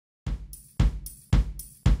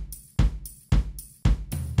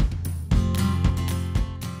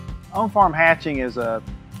On-farm hatching is a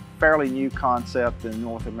fairly new concept in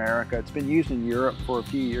North America. It's been used in Europe for a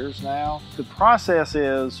few years now. The process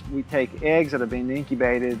is we take eggs that have been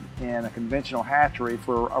incubated in a conventional hatchery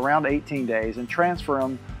for around 18 days and transfer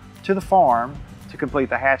them to the farm to complete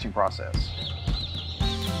the hatching process.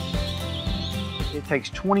 It takes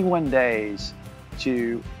 21 days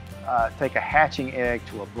to take a hatching egg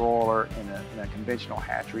to a broiler in a conventional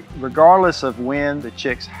hatchery. Regardless of when the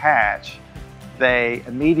chicks hatch, they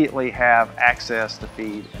immediately have access to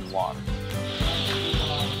feed and water.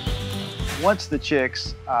 Once the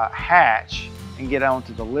chicks hatch and get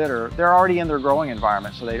onto the litter, they're already in their growing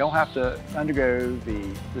environment, so they don't have to undergo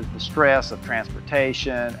the stress of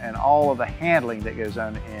transportation and all of the handling that goes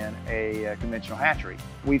on in a conventional hatchery.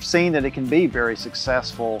 We've seen that it can be very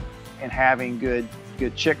successful in having good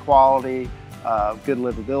chick quality, good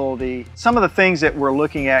livability. Some of the things that we're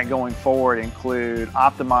looking at going forward include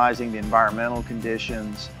optimizing the environmental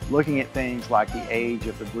conditions, looking at things like the age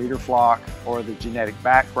of the breeder flock or the genetic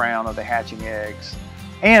background of the hatching eggs,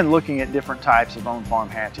 and looking at different types of on-farm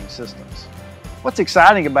hatching systems. What's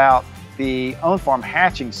exciting about the on-farm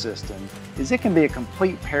hatching system is it can be a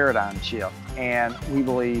complete paradigm shift, and we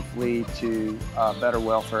believe lead to better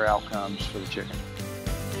welfare outcomes for the chicken.